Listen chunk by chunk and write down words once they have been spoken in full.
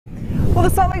Well,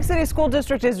 the Salt Lake City School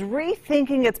District is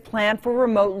rethinking its plan for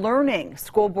remote learning.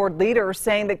 School board leaders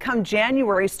saying that come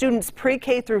January, students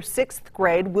pre-K through 6th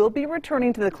grade will be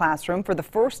returning to the classroom for the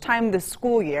first time this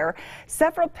school year.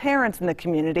 Several parents in the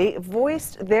community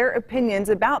voiced their opinions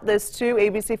about this to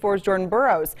ABC4's Jordan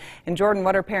Burrows. And Jordan,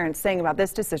 what are parents saying about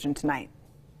this decision tonight?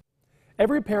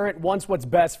 Every parent wants what's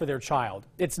best for their child.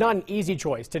 It's not an easy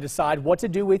choice to decide what to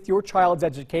do with your child's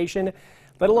education,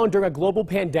 let alone during a global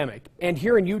pandemic. And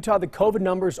here in Utah, the COVID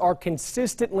numbers are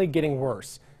consistently getting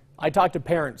worse. I talked to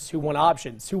parents who want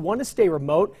options, who want to stay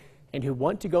remote, and who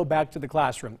want to go back to the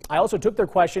classroom. I also took their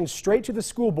questions straight to the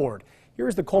school board.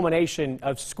 Here's the culmination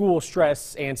of school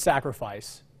stress and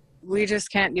sacrifice. We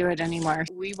just can't do it anymore.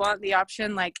 We want the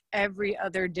option like every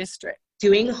other district.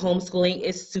 Doing homeschooling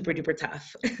is super duper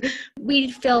tough.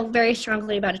 We feel very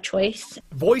strongly about a choice.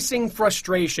 Voicing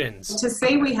frustrations. To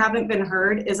say we haven't been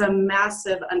heard is a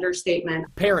massive understatement.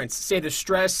 Parents say the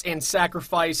stress and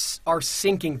sacrifice are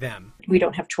sinking them. We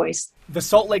don't have choice. The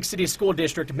Salt Lake City School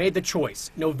District made the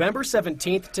choice November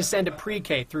 17th to send a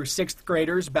pre-K through 6th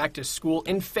graders back to school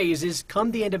in phases come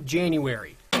the end of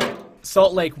January.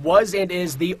 Salt Lake was and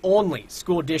is the only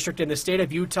school district in the state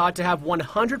of Utah to have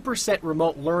 100%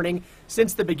 remote learning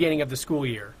since the beginning of the school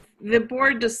year. The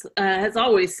board just has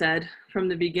always said from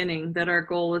the beginning that our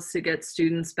goal was to get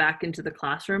students back into the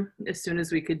classroom as soon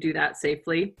as we could do that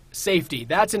safely. Safety,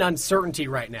 that's an uncertainty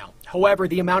right now. However,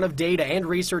 the amount of data and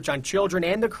research on children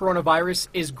and the coronavirus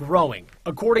is growing.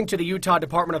 According to the Utah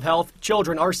Department of Health,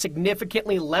 children are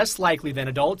significantly less likely than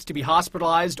adults to be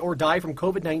hospitalized or die from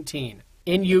COVID-19.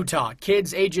 In Utah,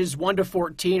 kids ages 1 to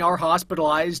 14 are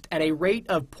hospitalized at a rate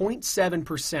of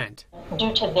 0.7%.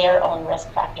 Due to their own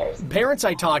risk factors. Parents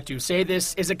I talked to say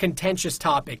this is a contentious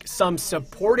topic. Some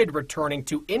supported returning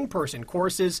to in-person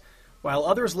courses, while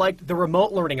others liked the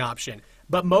remote learning option.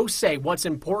 But most say what's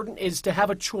important is to have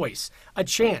a choice, a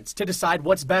chance to decide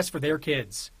what's best for their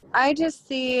kids. I just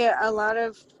see a lot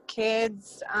of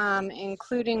kids,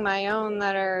 including my own,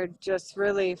 that are just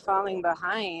really falling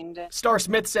behind. Star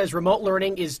Smith says remote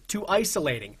learning is too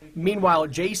isolating. Meanwhile,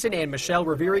 Jason and Michelle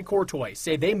Riveri-Courtois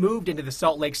say they moved into the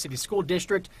Salt Lake City School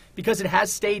District because it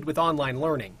has stayed with online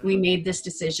learning. We made this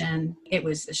decision. It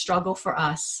was a struggle for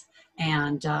us,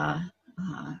 and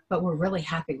but we're really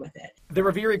happy with it. The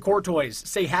Riveri-Courtois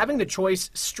say having the choice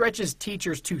stretches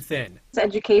teachers too thin.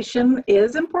 Education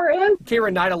is important.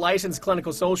 Karen Knight, a licensed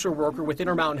clinical social worker with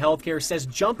Intermountain Healthcare, says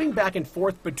jumping back and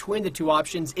forth between the two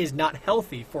options is not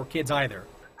healthy for kids either.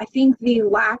 I think the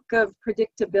lack of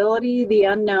predictability, the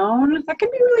unknown, that can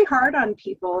be really hard on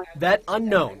people. That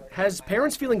unknown has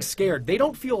parents feeling scared. They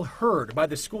don't feel heard by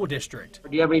the school district.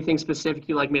 Do you have anything specific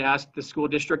you'd like me to ask the school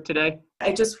district today?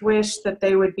 I just wish that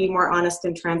they would be more honest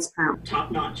and transparent. Top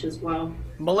notch as well.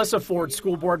 Melissa Ford,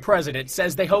 school board president,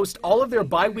 says they host all of their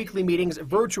bi-weekly meetings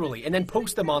virtually and then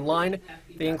post them online.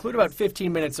 They include about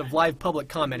 15 minutes of live public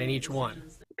comment in each one.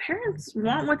 Parents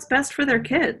want what's best for their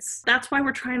kids. That's why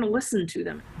we're trying to listen to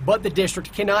them. But the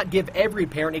district cannot give every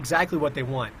parent exactly what they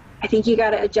want. I think you got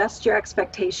to adjust your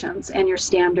expectations and your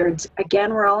standards.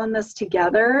 Again, we're all in this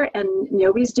together and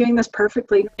nobody's doing this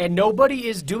perfectly. And nobody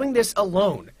is doing this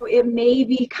alone. It may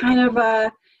be kind of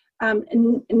a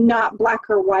not black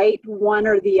or white, one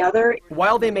or the other.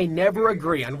 While they may never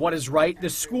agree on what is right, the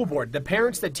school board, the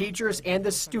parents, the teachers, and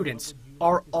the students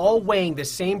are all weighing the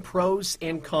same pros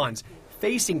and cons,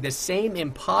 facing the same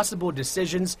impossible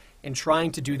decisions and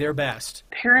trying to do their best.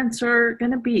 Parents are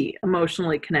going to be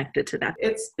emotionally connected to that.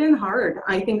 It's been hard,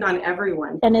 I think, on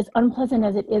everyone. And as unpleasant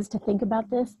as it is to think about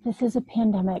this is a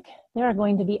pandemic. There are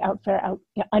going to be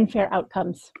unfair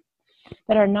outcomes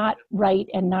that are not right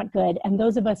and not good. And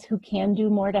those of us who can do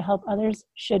more to help others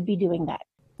should be doing that.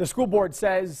 The school board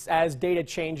says as data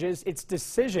changes, its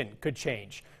decision could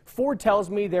change. Ford tells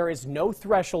me there is no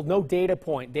threshold, no data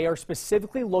point they are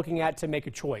specifically looking at to make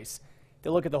a choice. They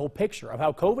look at the whole picture of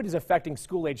how COVID is affecting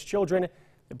school-age children.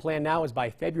 The plan now is by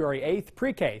February 8th,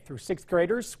 pre-K through 6th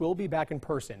graders will be back in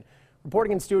person.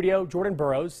 Reporting in studio, Jordan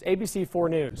Burrows, ABC4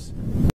 News.